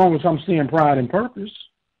 as long as I'm seeing pride and purpose.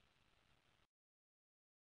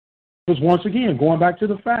 Because once again, going back to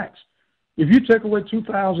the facts, if you take away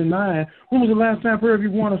 2009, when was the last time Prairie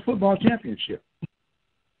View won a football championship?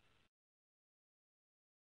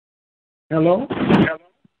 Hello?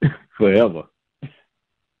 Forever.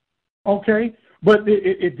 Okay, but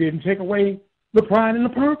it didn't take away the pride and the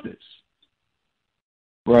purpose.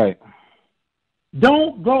 Right.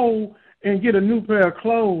 Don't go and get a new pair of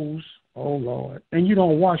clothes, oh Lord, and you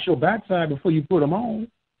don't wash your backside before you put them on.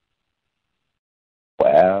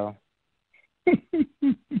 Wow.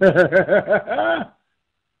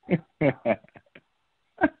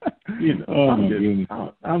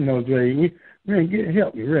 I'm no Dre.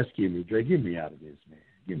 Help me, rescue me, Dre. Get me out of this, man.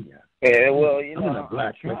 Get me out. Yeah, well, I'm in a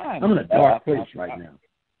black place. I'm in a dark place right now.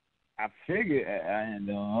 I figured, and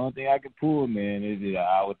the only thing I could pull, man, is that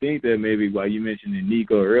I would think that maybe while you mentioned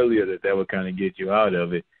Nico earlier, that would kind of get you out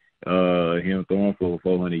of it. him throwing for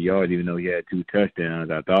 400 yards, even though he had 2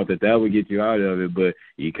 touchdowns. I thought that would get you out of it, but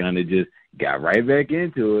he kind of just got right back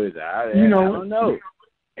into it. I don't know.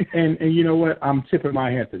 And you know what? I'm tipping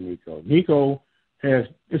my hat to Nico. Nico has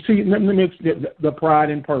 – see, let me mix the pride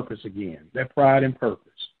and purpose again, that pride and purpose.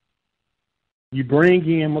 You bring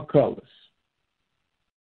in McCullers.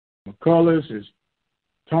 McCullers is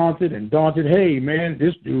taunted and daunted. Hey, man,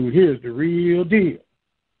 this dude here is the real deal.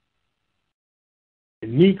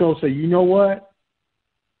 And Nico said, you know what?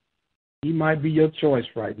 He might be your choice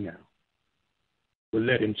right now. But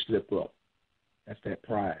let him slip up. That's that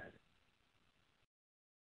pride.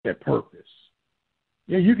 That purpose.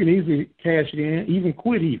 Yeah, you can easily cash it in, even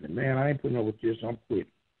quit even. Man, I ain't putting up with this, I'm quitting.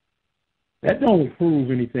 That don't prove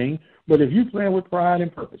anything. But if you playing with pride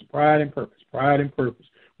and purpose,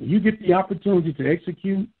 when you get the opportunity to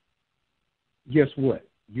execute, guess what?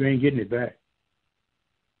 You ain't getting it back.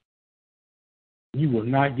 You will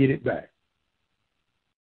not get it back.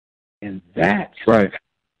 And that's right.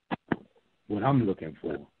 What I'm looking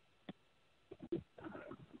for.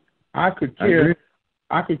 I could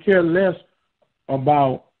care less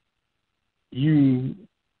about you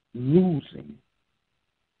losing.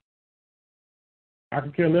 I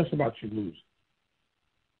could care less about you losing.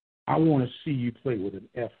 I want to see you play with an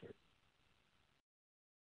effort.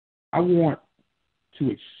 I want to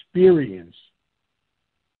experience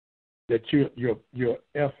that your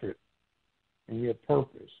effort and your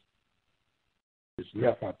purpose is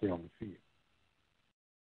left out there on the field.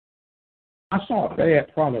 I saw a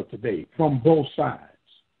bad product today from both sides.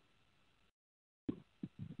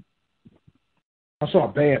 I saw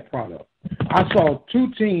a bad product. I saw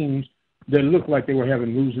 2 teams that looked like they were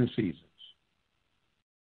having losing seasons.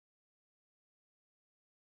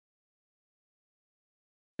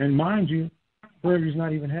 And mind you, Prairie's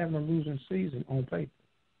not even having a losing season on paper.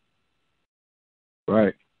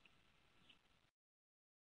 Right.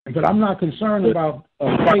 But I'm not concerned about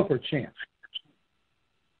a paper champ.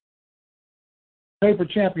 Paper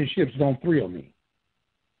championships don't thrill me.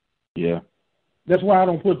 Yeah. That's why I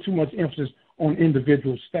don't put too much emphasis on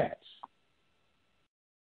individual stats.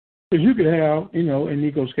 Because you could have, in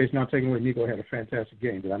Nico's case, not taking away, Nico had a fantastic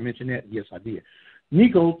game. Did I mention that? Yes, I did.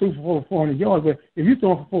 Nico threw for 400 yards, but if you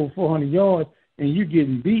throw for 400 yards and you're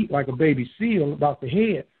getting beat like a baby seal about the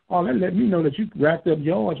head, that let me know that you racked up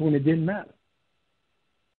yards when it didn't matter.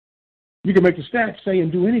 You can make the stats say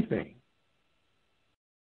and do anything.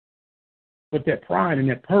 But that pride and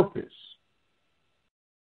that purpose.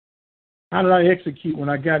 How did I execute when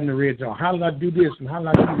I got in the red zone? How did I do this and how did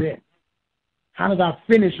I do that? How did I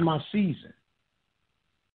finish my season?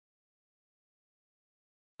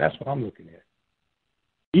 That's what I'm looking at.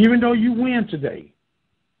 Even though you win today,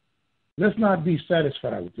 let's not be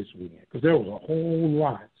satisfied with this win because there was a whole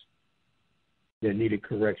lot that needed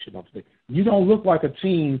correction on today. You don't look like a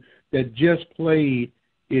team that just played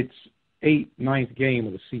its 9th game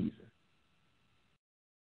of the season.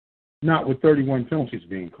 Not with 31 penalties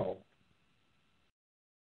being called.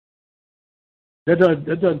 That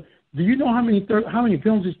does. Do you know how many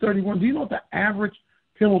penalties 31? Do you know what the average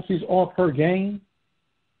penalties are per game?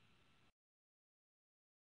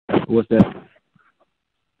 What's that?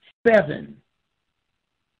 7.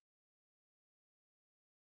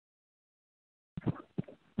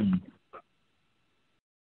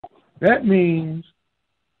 That means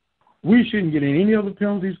we shouldn't get any other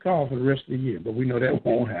penalties called for the rest of the year, but we know that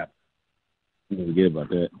won't happen. Don't forget about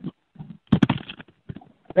that.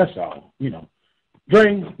 That's all,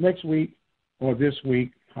 During next week or this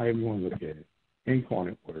week, however you want to look at it,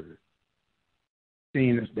 incarnate word,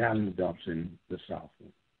 seeing us down in the dumps in the South.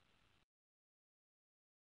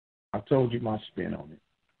 I told you my spin on it.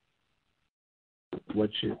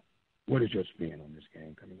 What is your spin on this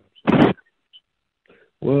game coming up?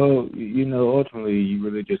 Well, ultimately, you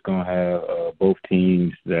really just going to have both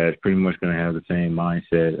teams that's pretty much going to have the same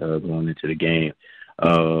mindset going into the game.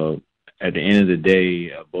 At the end of the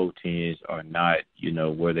day, both teams are not,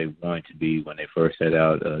 where they want to be when they first set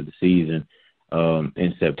out the season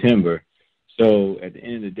in September. So at the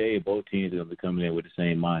end of the day, both teams are going to be coming in with the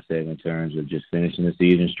same mindset in terms of just finishing the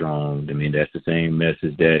season strong. I mean, that's the same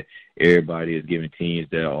message that everybody is giving teams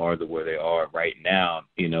that are where they are right now,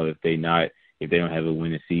 if they don't have a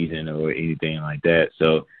winning season or anything like that.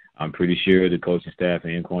 So I'm pretty sure the coaching staff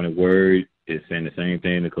and Incarnate Word is saying the same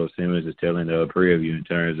thing that Coach Simmons is telling Prairie View in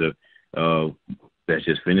terms of let's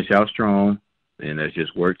just finish out strong and let's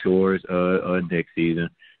just work towards next season.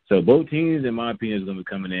 So both teams, in my opinion, is going to be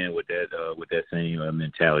coming in with that same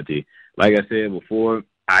mentality. Like I said before,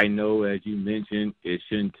 I know, as you mentioned, it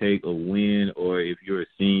shouldn't take a win, or if you're a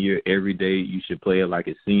senior every day, you should play it like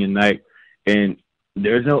a senior night. And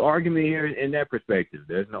There's no argument here in that perspective.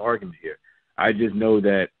 There's no argument here. I just know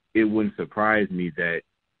that it wouldn't surprise me that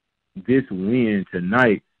this win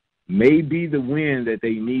tonight may be the win that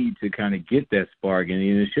they need to kind of get that spark, and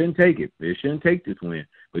it shouldn't take it. It shouldn't take this win,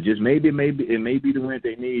 but just maybe it may be the win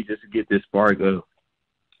they need just to get this spark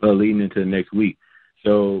leading into the next week.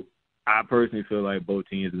 So I personally feel like both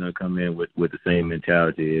teams are going to come in with the same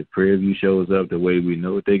mentality. If Prairie View shows up the way we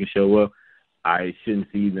know they can show up, I shouldn't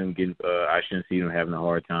see them having a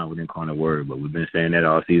hard time with Incarnate Word. But we've been saying that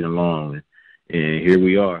all season long, and here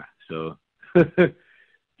we are. So here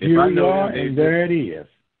we are, and there it is.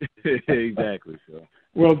 Exactly. So.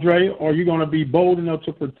 Well, Dre, are you going to be bold enough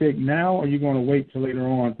to predict now, or are you going to wait till later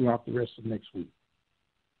on throughout the rest of next week?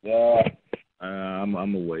 Yeah, I'm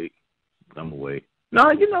gonna wait.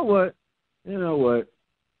 No, you know what?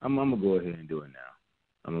 I'm gonna go ahead and do it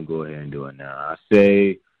now. I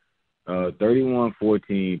say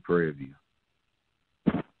 31-14 Prairie View.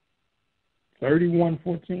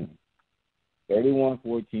 31-14.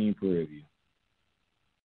 31-14 Prairie View.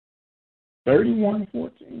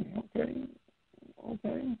 31-14.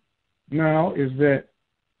 Okay. Now, is that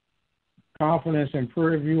confidence in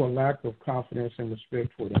Prairie View or lack of confidence and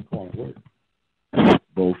respect for the Incarnate Word?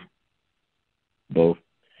 Both.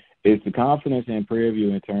 It's the confidence in Prairie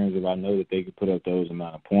View in terms of I know that they can put up those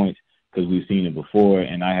amount of points because we've seen it before,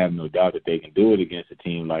 and I have no doubt that they can do it against a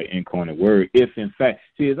team like Incarnate Word. If, in fact,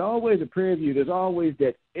 there's always a Prairie View, there's always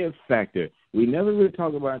that if factor. We never really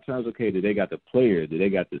talk about in terms of, okay, do they got the players, do they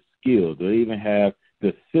got the skills, do they even have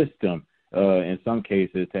the system in some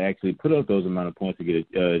cases to actually put up those amount of points to get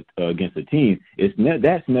against a team.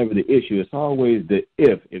 That's never the issue. It's always the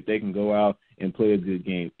if they can go out and play a good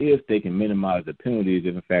game, if they can minimize the penalties,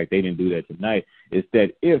 if in fact they didn't do that tonight. It's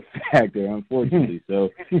that if factor, unfortunately.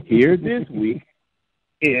 So here this week,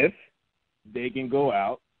 if they can go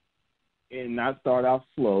out and not start off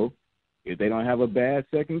slow, if they don't have a bad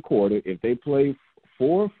second quarter, if they play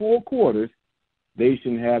 4 full quarters, they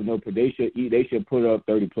shouldn't have no. They should put up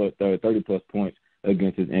 30 plus points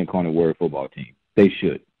against this Incarnate Word football team. They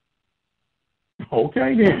should.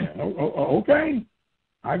 Okay then. Okay,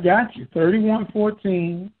 I got you.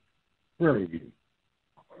 31-14, Prairie View.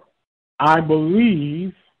 I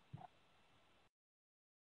believe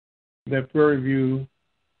that Prairie View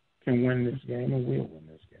can win this game and will win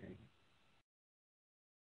this game.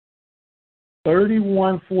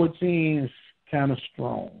 31-14 is kind of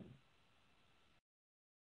strong.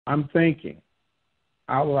 I'm thinking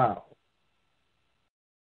out loud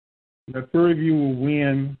that Prairie View will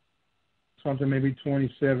win something maybe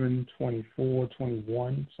 27, 24,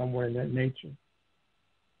 21, somewhere in that nature.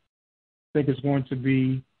 I think it's going to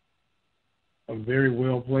be a very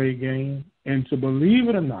well-played game. And to believe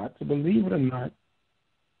it or not,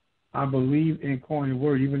 I believe Incarnate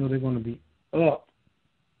Word, even though they're going to be up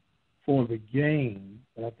for the game,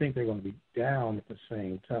 but I think they're going to be down at the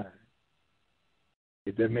same time.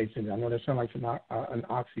 If that makes sense. I know that sounds like an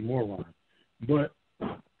oxymoron, but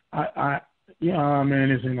this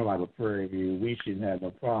ain't no like a Prairie View. We shouldn't have no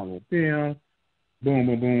problem with them. Boom,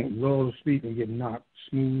 boom, boom, roll the speed and get knocked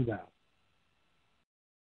smooth out.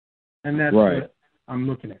 And that's right. What I'm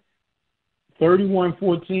looking at.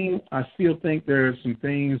 31-14, I still think there are some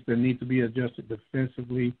things that need to be adjusted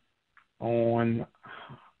defensively on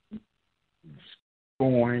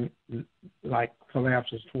scoring, like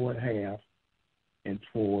collapses toward half. And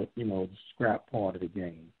toward, the scrap part of the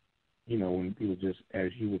game. When people just,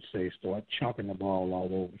 as you would say, start chunking the ball all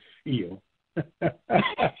over the field.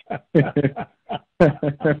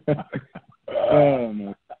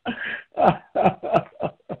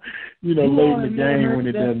 Late in the game when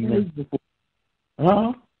it doesn't make.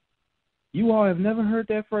 Huh? You all have never heard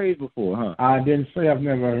that phrase before, huh? I didn't say I've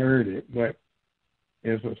never heard it, but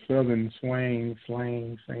it's a southern slang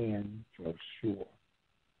saying for sure.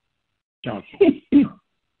 Chunking.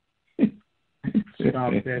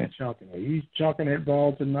 Stop that chunking. He's chunking that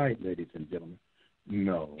ball tonight, ladies and gentlemen.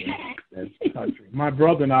 No, that's country. My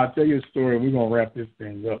brother and I'll tell you a story. We're going to wrap this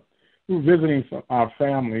thing up. We were visiting our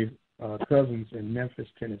family, cousins in Memphis,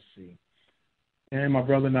 Tennessee. And my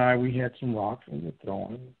brother and I, we had some rocks, and we were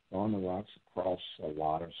throwing the rocks across a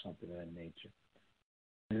lot or something of that nature.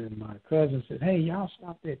 And my cousin said, "Hey, y'all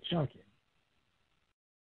stop that chunking."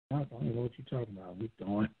 I don't know what you're talking about. We're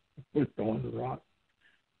throwing the rock.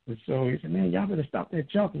 And so he said, "Man, y'all better stop that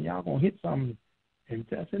chunking. Y'all going to hit something." And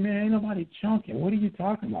I said, "Man, ain't nobody chunking. What are you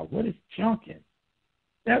talking about? What is chunking?"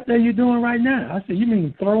 "That's what you're doing right now." I said, "You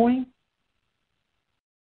mean throwing?"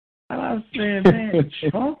 And I was saying, "Man,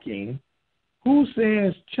 chunking? Who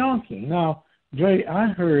says chunking?" Now, Dre, I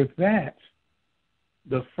heard that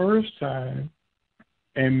the first time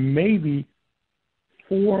and maybe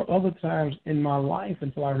 4 other times in my life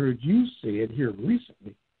until I heard you say it here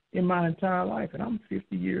recently in my entire life, and I'm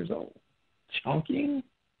 50 years old. Chunking?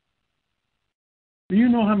 Do you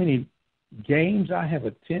know how many games I have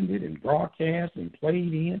attended and broadcast and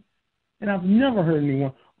played in? And I've never heard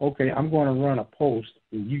anyone, okay, I'm going to run a post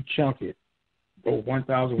and you chunk it. Go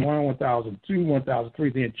 1,001, 1,002, 1,003,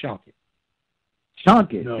 then chunk it.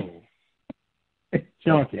 Chunk it? No.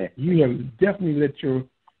 Chunk it. You have definitely let your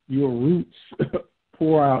roots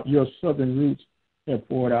pour out, your southern roots have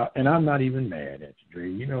poured out, and I'm not even mad at you, Dre.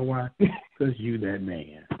 You know why? Because you that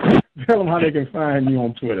man. Tell them how they can find you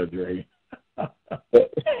on Twitter, Dre.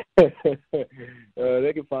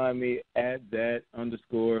 They can find me at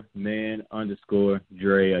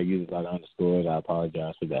that_man_Dre. I use a lot of underscores. I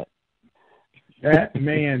apologize for that. That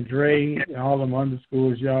man, Dre, all them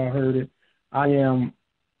underscores, y'all heard it. I am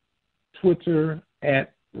Twitter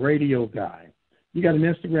at Radio Guy. You got an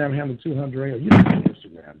Instagram handle too, huh, Dre? Or you don't have an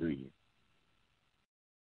Instagram, do you?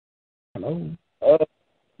 Hello?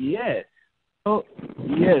 Yes. Oh,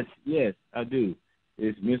 yes, I do.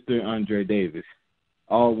 It's Mr. Andre Davis.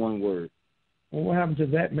 All one word. Well, what happened to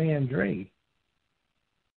that man, Dre?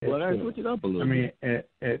 Well, I switched it up a little bit. at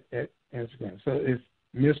Instagram. So it's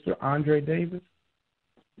Mr. Andre Davis?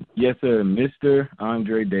 Yes, sir. Mr.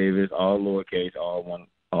 Andre Davis, all lowercase, all one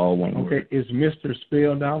word. Okay, is Mr.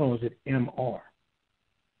 spelled out or is it MR?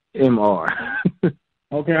 MR.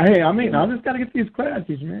 Okay, hey, I just got to get these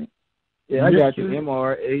clarities, man. Yeah, I got you.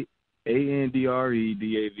 MR,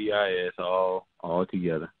 ANDREDAVIS, all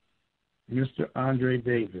together. Mr. Andre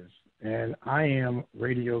Davis. And I am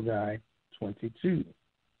Radio Guy 22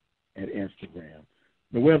 at Instagram.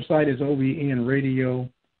 The website is OBN Radio.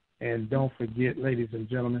 And don't forget, ladies and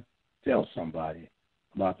gentlemen, tell somebody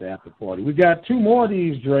about the after party. We got 2 more of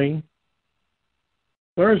these, Dre.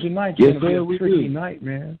 Thursday night's going to be a tricky night,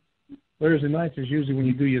 man. Thursday nights is usually when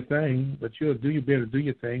you do your thing, but you better do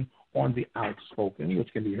your thing on the Outspoken,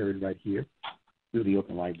 which can be heard right here through the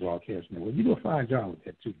Open Light Broadcast Network. You do a fine job with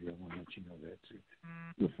that, too, Dre. I want to let you know that, too.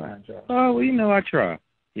 You do a fine job. Oh, well, I try.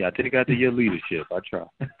 Yeah, I take after your leadership. I try.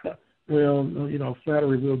 Well,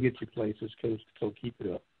 flattery will get you places, so keep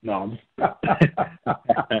it up. No,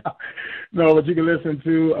 no, but you can listen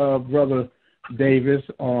to Brother Davis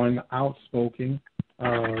on Outspoken.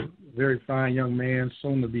 Very fine young man,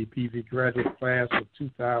 soon to be PV graduate class of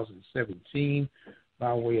 2017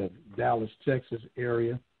 by way of Dallas, Texas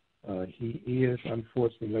area. He is,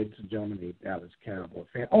 unfortunately, ladies and gentlemen, a Dallas Cowboy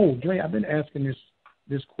fan. Oh, Dre, I've been asking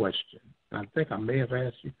this question. I think I may have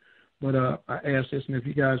asked you. But I asked this, and if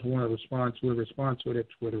you guys want to respond to it at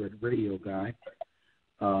Twitter at Radio Guy.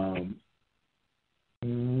 How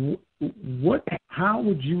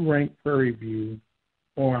would you rank Prairie View,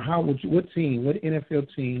 or what NFL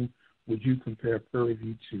team would you compare Prairie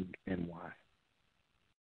View to, and why?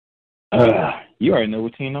 You already know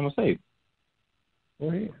what team I'm gonna say. Go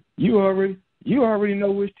ahead. You already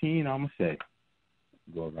know which team I'm gonna say.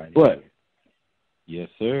 Go right ahead. But yes,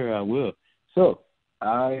 sir, I will. So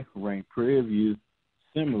I rank Prairie View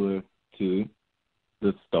similar to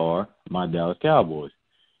the Star, my Dallas Cowboys.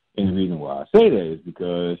 And the reason why I say that is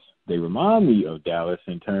because they remind me of Dallas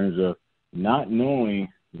in terms of not knowing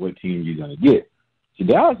what team you're going to get. See,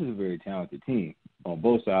 Dallas is a very talented team on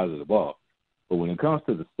both sides of the ball. But when it comes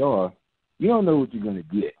to the Star, you don't know what you're going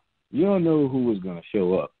to get. You don't know who is going to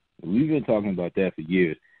show up. We've been talking about that for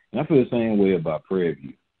years. And I feel the same way about Prairie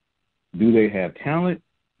View. Do they have talent?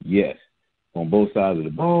 Yes. On both sides of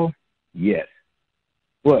the ball? Yes.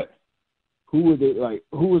 But who is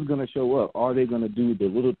going to show up? Are they going to do the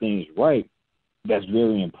little things right? That's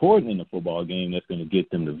very important in the football game. That's going to get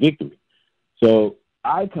them the victory. So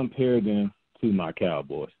I compare them to my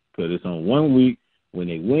Cowboys because it's on 1 week when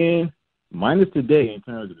they win, minus today in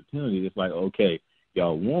terms of the penalty. It's like, okay,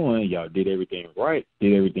 y'all won, y'all did everything right,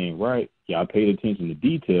 y'all paid attention to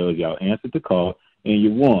details, y'all answered the call, and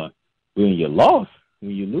you won. When you lost,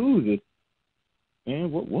 when you lose it,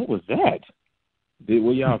 man, what was that?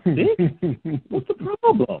 Were y'all sick? What's the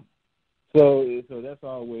problem? So that's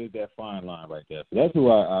always that fine line right there. So that's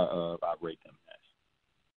who I rate them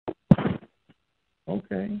as.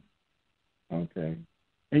 Okay.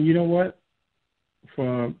 And you know what?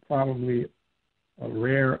 For probably a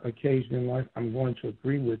rare occasion in life, I'm going to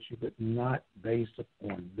agree with you, but not based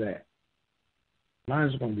upon that.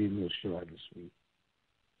 Mine's going to be a little short this week.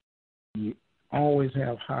 You always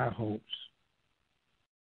have high hopes.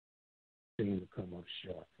 Seem to come up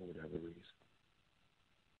short for whatever reason.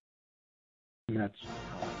 And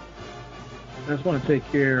that's going to take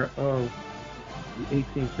care of the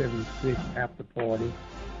 1876 after party.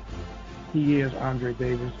 He is Andre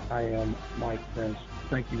Davis. I am Mike Prince.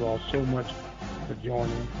 Thank you all so much for for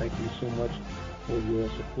joining. Thank you so much for your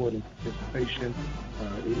support and participation.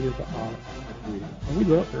 It is an honor. And we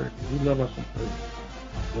love Thursday. We love us some Thursday.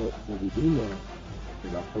 But what we do love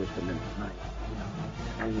is our First Amendment night.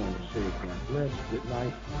 I want to say God bless, good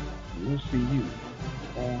night, and we'll see you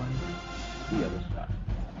on